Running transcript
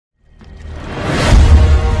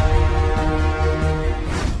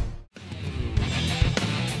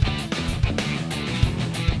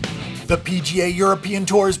PGA European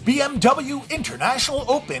Tour's BMW International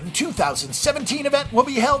Open 2017 event will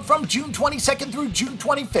be held from June 22nd through June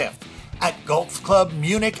 25th at Golfclub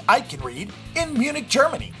Munchen Eichenried in Munich,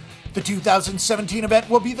 Germany. The 2017 event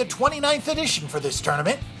will be the 29th edition for this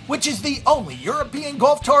tournament, which is the only European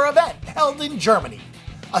Golf Tour event held in Germany.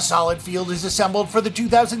 A solid field is assembled for the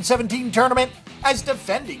 2017 tournament as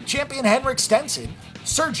defending champion Henrik Stenson,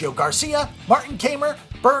 Sergio Garcia, Martin Kaymer,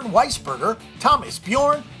 Bernd Wiesberger,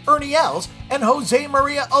 Bjorn, Ernie, and Jose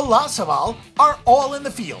Maria Olazabal are all in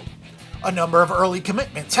the field. A number of early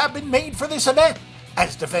commitments have been made for this event,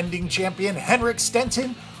 as defending champion Henrik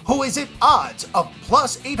Stenson, who is at odds of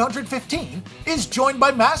plus 815, is joined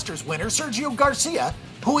by Masters winner Sergio Garcia,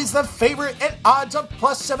 who is the favorite at odds of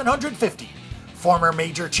plus 750. Former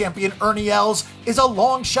major champion Ernie is a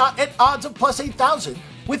long shot at odds of plus 8,000,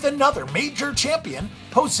 with another major champion,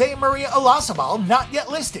 Jose Maria Olazabal, not yet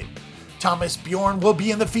listed. Bjorn will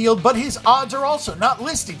be in the field, but his odds are also not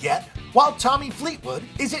listed yet, while Tommy Fleetwood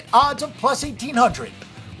is at odds of plus 1,800.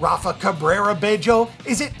 Rafa Cabrera Bello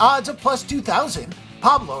is at odds of plus 2,000,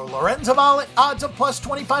 Pablo Olazabal at odds of plus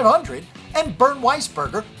 2,500, and Bernd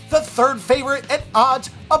Wiesberger, the third favorite, at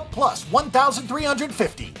odds of plus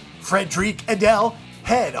 1,350. Friedrich Edel,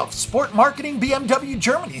 head of sport marketing BMW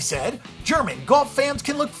Germany, said, "German golf fans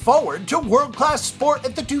can look forward to world-class sport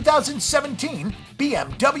at the 2017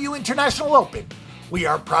 BMW International Open. We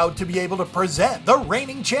are proud to be able to present the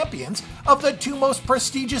reigning champions of the two most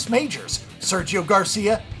prestigious majors, Sergio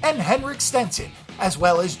Garcia and Henrik Stenson, as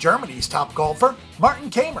well as Germany's top golfer, Martin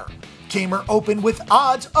Kaymer. Kaymer opened with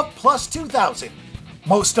odds of plus 2,000.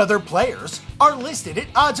 Most other players are listed at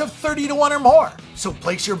odds of 30 to 1 or more, so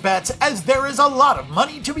place your bets as there is a lot of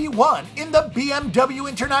money to be won in the BMW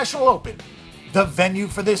International Open." The venue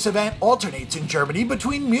for this event alternates in Germany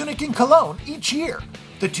between Munich and Cologne each year.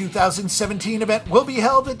 The 2017 event will be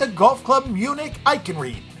held at the Golfclub Munchen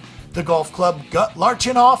Eichenried. The golf club Gut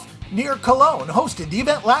Larchenhof near Cologne hosted the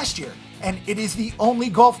event last year, and it is the only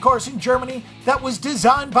golf course in Germany that was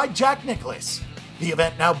designed by Jack Nicklaus. The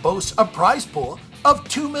event now boasts a prize pool of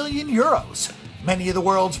 2 million euros. Many of the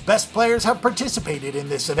world's best players have participated in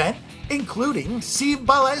this event, including Steve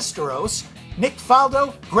Ballesteros, Nick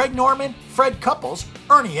Faldo, Greg Norman, Fred Couples,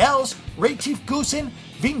 Ernie, Retief Goosen,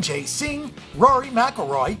 Vijay Singh, Rory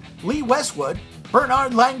McIlroy, Lee Westwood,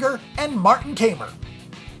 Bernard Langer, and Martin Kaymer.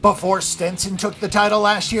 Before Stenson took the title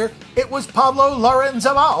last year, it was Pablo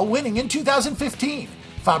Olazabal winning in 2015,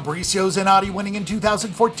 Fabricio Zanotti winning in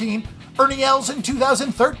 2014, Ernie in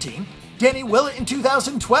 2013, Danny Willett in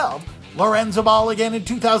 2012, Olazabal again in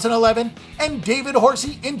 2011, and David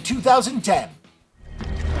Horsey in 2010.